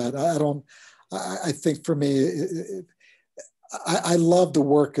and all that. I think for me, I love the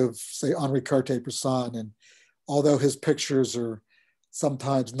work of, say, Henri Cartier-Bresson, and although his pictures are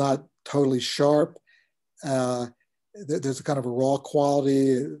sometimes not totally sharp, there's a kind of a raw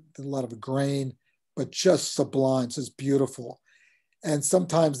quality, a lot of a grain, but just sublime. So it's beautiful. And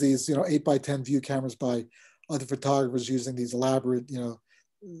sometimes these, 8x10 view cameras by other photographers using these elaborate,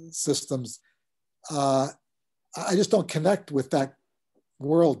 systems, I just don't connect with that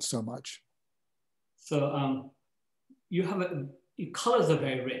world so much. So your colors are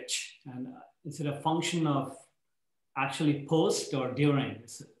very rich, and is it a function of actually post or during?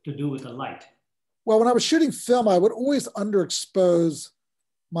 Is it to do with the light? Well, when I was shooting film, I would always underexpose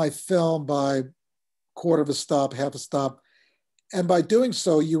my film by quarter of a stop, half a stop. And by doing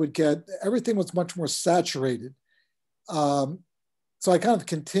so, you would get, everything was much more saturated. So I kind of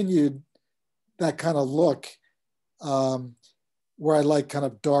continued that kind of look where I like kind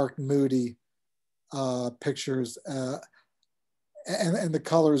of dark, moody pictures. And the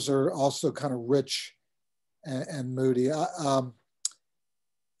colors are also kind of rich and moody.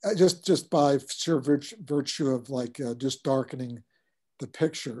 Just by sheer virtue of like just darkening the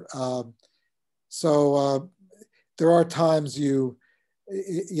picture. So there are times you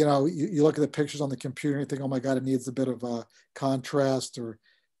look at the pictures on the computer and you think, oh my God, it needs a bit of contrast or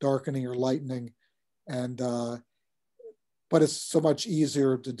darkening or lightening. And, but it's so much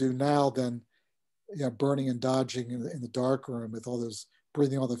easier to do now than, burning and dodging in the dark room with all those,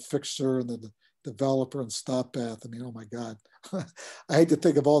 breathing all the fixer and the developer and stop bath. I mean, oh my God. I hate to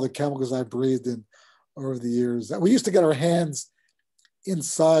think of all the chemicals I breathed in over the years. We used to get our hands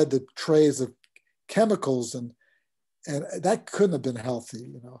inside the trays of chemicals, and that couldn't have been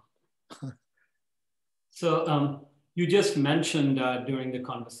healthy, So you just mentioned during the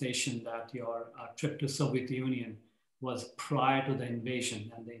conversation that your trip to Soviet Union was prior to the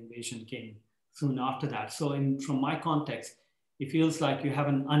invasion, and the invasion came soon after that. So from my context, it feels like you have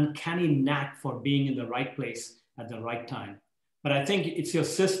an uncanny knack for being in the right place at the right time. But I think it's your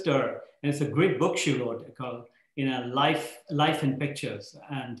sister, and it's a great book she wrote called Life in Pictures.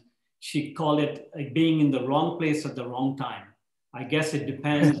 And she called it like being in the wrong place at the wrong time. I guess it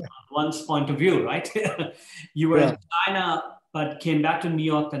depends on one's point of view, right? You were in China, but came back to New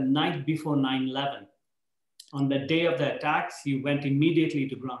York the night before 9/11. On the day of the attacks, you went immediately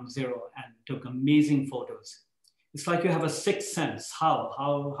to Ground Zero and took amazing photos. It's like you have a sixth sense.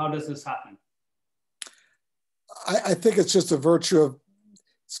 How does this happen? I think it's just a virtue of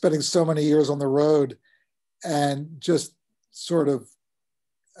spending so many years on the road, and just sort of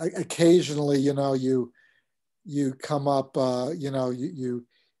occasionally, you come up, you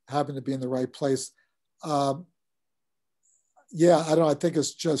happen to be in the right place. Yeah, I don't know. I think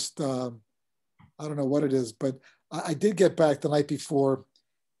it's just, I don't know what it is, but I did get back the night before.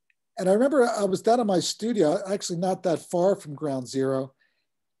 And I remember I was down in my studio, actually not that far from Ground Zero.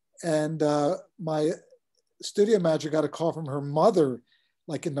 And my studio manager got a call from her mother,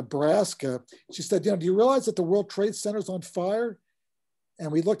 like in Nebraska. She said, do you realize that the World Trade Center's on fire?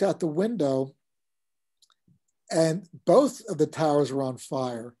 And we looked out the window, and both of the towers were on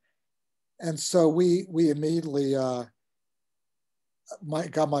fire. And so we immediately got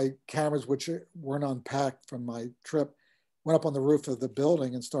my cameras, which weren't unpacked from my trip, went up on the roof of the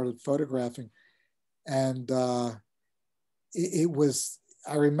building and started photographing. And it was,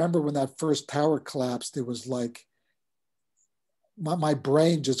 I remember when that first tower collapsed, it was like, my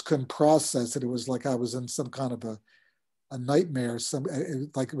brain just couldn't process it. It was like I was in some kind of a nightmare,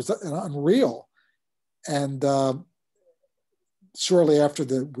 like it was unreal. And shortly after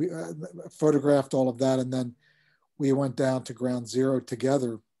we photographed all of that, and then we went down to Ground Zero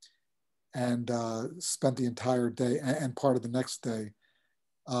together and spent the entire day and part of the next day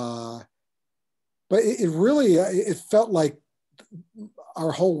But it really, it felt like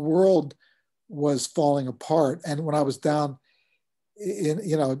our whole world was falling apart. And when I was down in,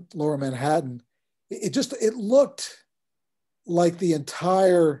 Lower Manhattan, it looked like the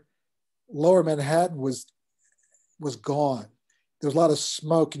entire Lower Manhattan was gone. There was a lot of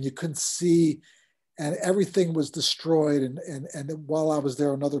smoke and you couldn't see, and everything was destroyed. And while I was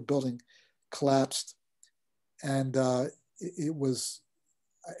there, another building collapsed. And I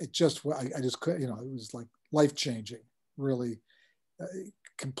just couldn't, it was like life-changing, really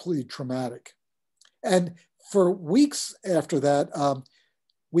completely traumatic. And for weeks after that,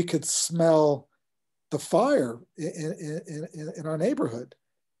 we could smell the fire in our neighborhood.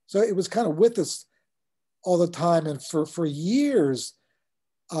 So it was kind of with us all the time. And for years,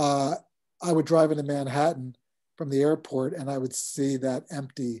 I would drive into Manhattan from the airport and I would see that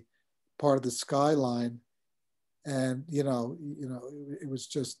empty part of the skyline. And, it was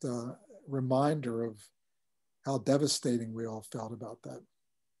just a reminder of how devastating we all felt about that.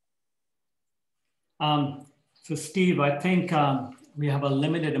 So Steve, I think we have a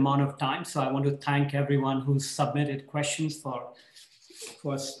limited amount of time. So I want to thank everyone who submitted questions for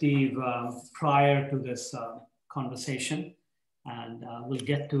Steve prior to this conversation. And we'll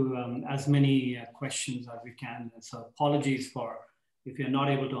get to as many questions as we can. So apologies if you're not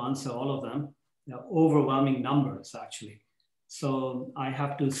able to answer all of them. They're overwhelming numbers, actually. So I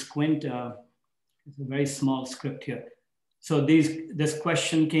have to squint. It's a very small script here. So this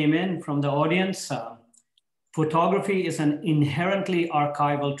question came in from the audience. Photography is an inherently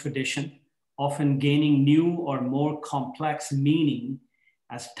archival tradition, often gaining new or more complex meaning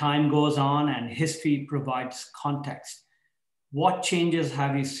as time goes on and history provides context. What changes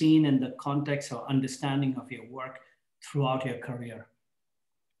have you seen in the context or understanding of your work throughout your career?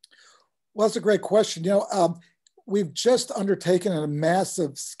 Well, that's a great question. We've just undertaken a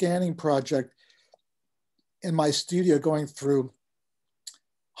massive scanning project in my studio, going through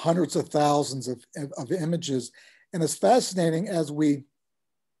hundreds of thousands of images. And it's fascinating as we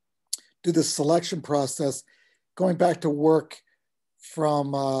do the selection process, going back to work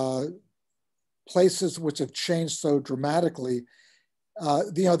from places which have changed so dramatically.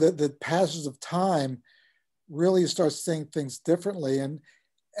 The passage of time really start seeing things differently,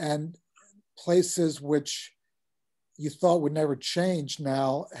 and places which you thought would never change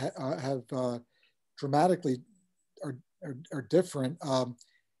now have dramatically are different.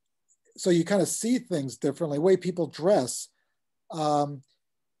 So you kind of see things differently, the way people dress.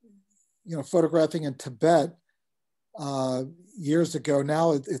 Photographing in Tibet years ago,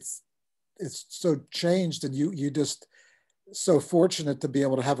 now it's so changed, and you just so fortunate to be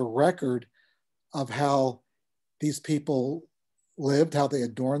able to have a record of how these people lived, how they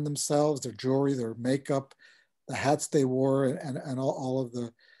adorned themselves, their jewelry, their makeup, the hats they wore, and all of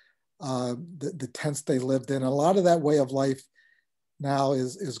the tents they lived in. And a lot of that way of life now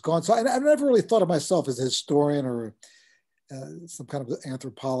is gone. So I never really thought of myself as a historian or some kind of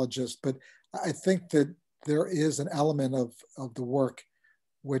anthropologist, but I think that there is an element of the work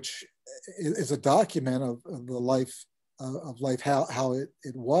which is a document of the life of life, how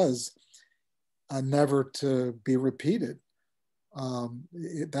it was, never to be repeated.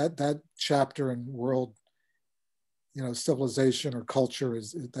 That chapter in world, civilization or culture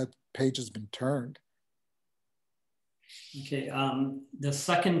that page has been turned. Okay, the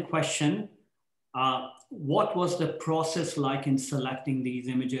second question, what was the process like in selecting these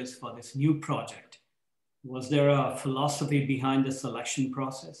images for this new project? Was there a philosophy behind the selection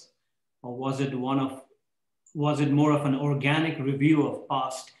process, or was it more of an organic review of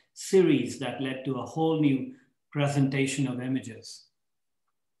past series that led to a whole new presentation of images?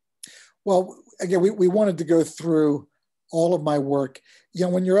 Well, again, we wanted to go through all of my work.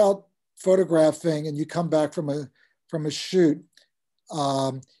 When you're out photographing and you come back from a shoot,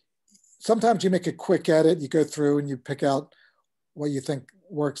 sometimes you make a quick edit, you go through and you pick out what you think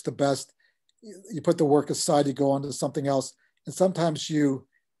works the best. You put the work aside, you go on to something else. And sometimes you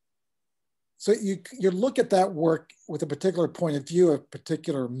look at that work with a particular point of view, a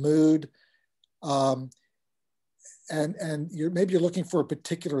particular mood, and maybe you're looking for a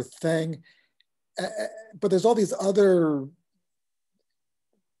particular thing, but there's all these other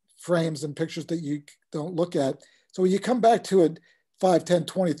frames and pictures that you don't look at. So when you come back to it 5, 10,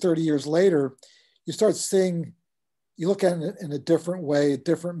 20, 30 years later, you start seeing, you look at it in a different way, a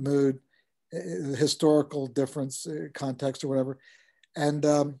different mood, historical difference, context or whatever. And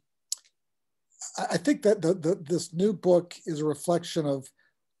I think that this new book is a reflection of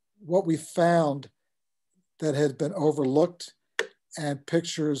what we found that had been overlooked, and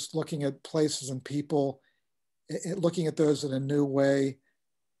pictures looking at places and people, looking at those in a new way,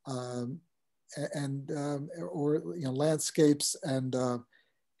 um, or landscapes, and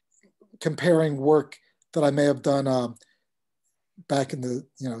comparing work that I may have done back in the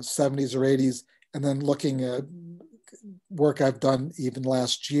 70s or 80s, and then looking at work I've done even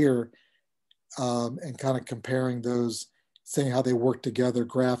last year, and kind of comparing those, seeing how they work together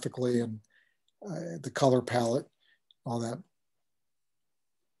graphically, and the color palette, all that.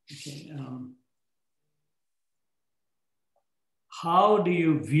 Okay. How do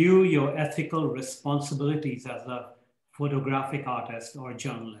you view your ethical responsibilities as a photographic artist or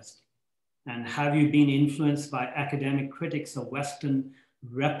journalist? And have you been influenced by academic critics of Western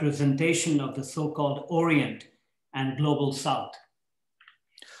representation of the so-called Orient and Global South?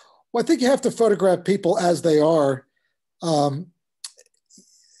 Well, I think you have to photograph people as they are. You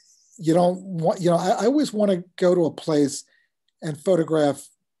don't want, I always want to go to a place and photograph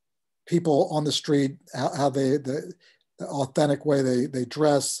people on the street, how the authentic way they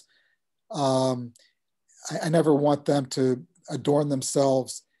dress. I never want them to adorn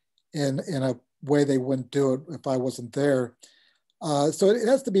themselves in a way they wouldn't do it if I wasn't there. So it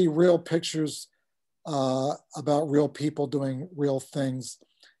has to be real pictures about real people doing real things,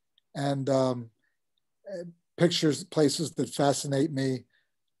 and pictures, places that fascinate me.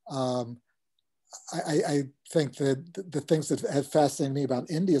 I think that the things that have fascinated me about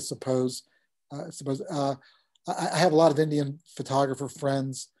India, I have a lot of Indian photographer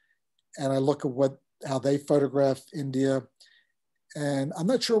friends, and I look at how they photograph India, and I'm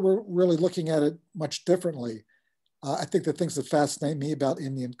not sure we're really looking at it much differently. I think the things that fascinate me about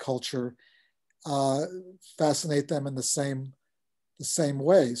Indian culture fascinate them in the same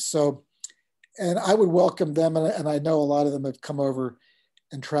way. So, and I would welcome them, and I know a lot of them have come over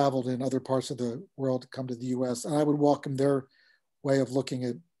and traveled in other parts of the world to come to the US, and I would welcome their way of looking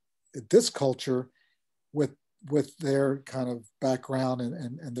at this culture with their kind of background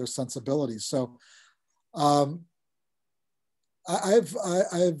and their sensibilities. So I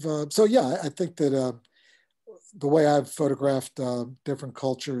think that the way I've photographed different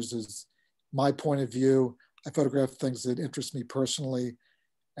cultures is my point of view. I photograph things that interest me personally,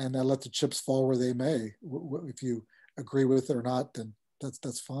 and I let the chips fall where they may. If you agree with it or not, then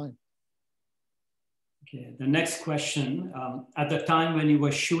that's fine. Okay, the next question. At the time when you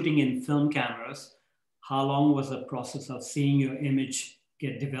were shooting in film cameras, how long was the process of seeing your image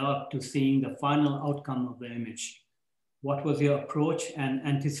get developed to seeing the final outcome of the image? What was your approach and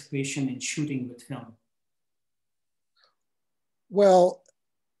anticipation in shooting with film? Well,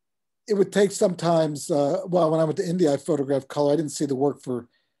 it would take sometimes, when I went to India, I photographed color. I didn't see the work for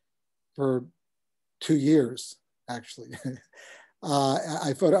 2 years, actually.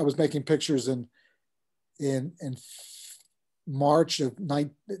 I was making pictures in March of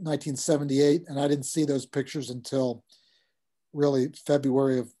 1978, and I didn't see those pictures until really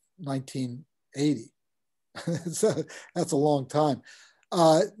February of 1980. So that's a long time.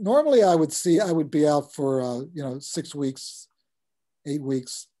 Normally, I would be out for 6 weeks, 8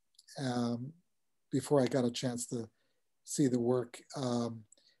 weeks before I got a chance to see the work.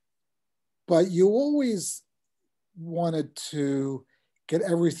 But you always wanted to get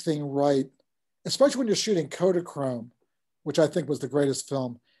everything right, especially when you're shooting Kodachrome, which I think was the greatest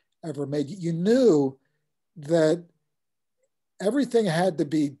film ever made. You knew that everything had to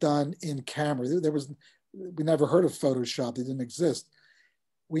be done in camera. We never heard of Photoshop. It didn't exist.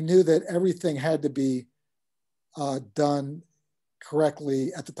 We knew that everything had to be done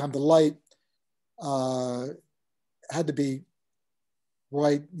correctly at the time. The light had to be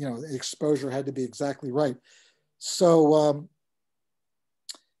right. The exposure had to be exactly right. So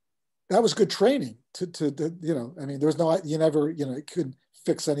that was good training there was no, you couldn't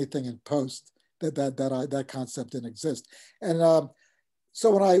fix anything in post. That concept didn't exist. And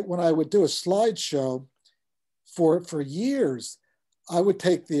so when I would do a slideshow for years, I would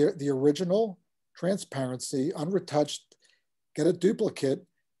take the original transparency, unretouched, get a duplicate,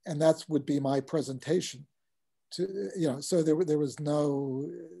 and that would be my presentation. So there was no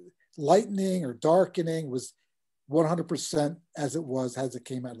lightening or darkening. It was 100% as it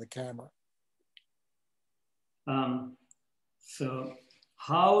came out of the camera. So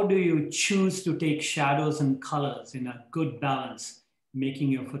how do you choose to take shadows and colors in a good balance,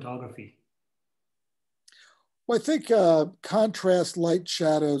 making your photography? Well, I think contrast, light,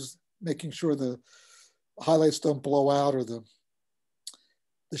 shadows, making sure the highlights don't blow out or the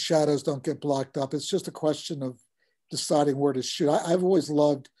shadows don't get blocked up. It's just a question of deciding where to shoot. I've always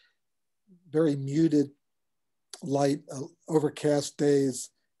loved very muted light, overcast days,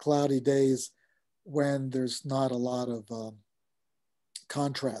 cloudy days, when there's not a lot of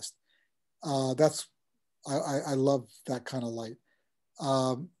contrast. I love that kind of light.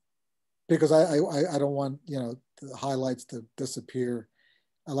 because I don't want, you know, the highlights to disappear.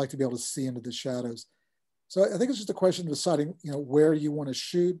 I like to be able to see into the shadows. So I think it's just a question of deciding, you know, where you want to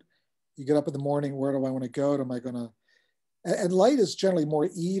shoot. You get up in the morning, where do I want to go? Am I going to, and light is generally more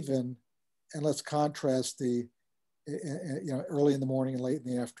even and less contrasty, you know, early in the morning and late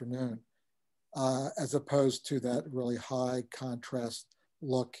in the afternoon, as opposed to that really high contrast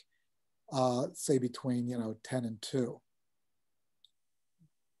look, say between, you know, 10 and 2.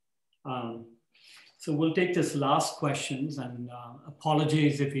 So we'll take this last questions, and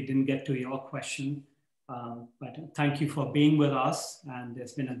apologies if we didn't get to your question, but thank you for being with us, and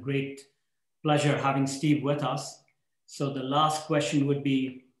it's been a great pleasure having Steve with us. So the last question would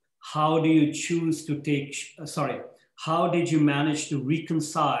be, how do you choose to take, how did you manage to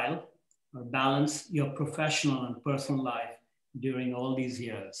reconcile or balance your professional and personal life during all these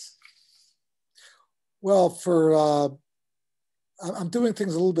years? Well, I'm doing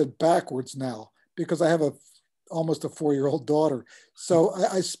things a little bit backwards now because I have almost a 4-year-old daughter. So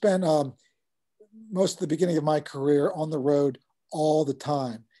I spent most of the beginning of my career on the road all the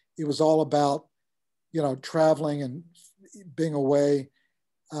time. It was all about, you know, traveling and being away.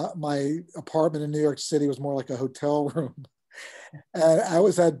 My apartment in New York City was more like a hotel room. And I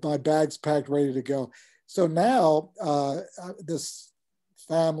always had my bags packed, ready to go. So now this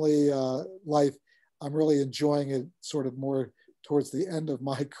family life, I'm really enjoying it sort of more towards the end of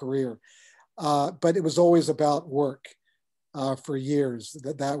my career. But it was always about work for years.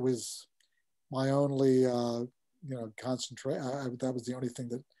 That was my only, you know, that was the only thing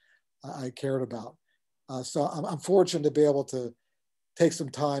that I cared about. So I'm fortunate to be able to take some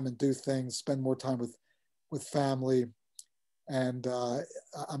time and do things, spend more time with family. And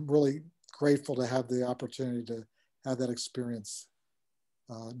I'm really grateful to have the opportunity to have that experience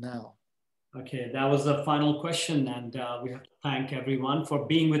now. Okay, that was the final question, and we have to thank everyone for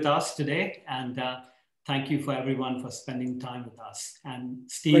being with us today, and thank you for everyone for spending time with us. And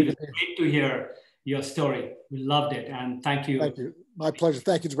Steve, it's great to hear your story. We loved it, and thank you. Thank you. My pleasure.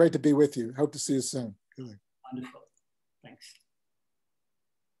 Thank you. It's great to be with you. Hope to see you soon. Good. Wonderful. Thanks.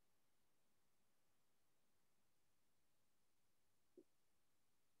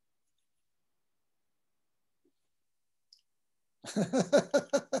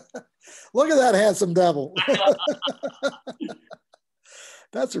 Look at that handsome devil.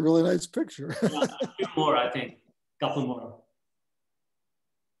 That's a really nice picture. Yeah, a few more, I think. A couple more.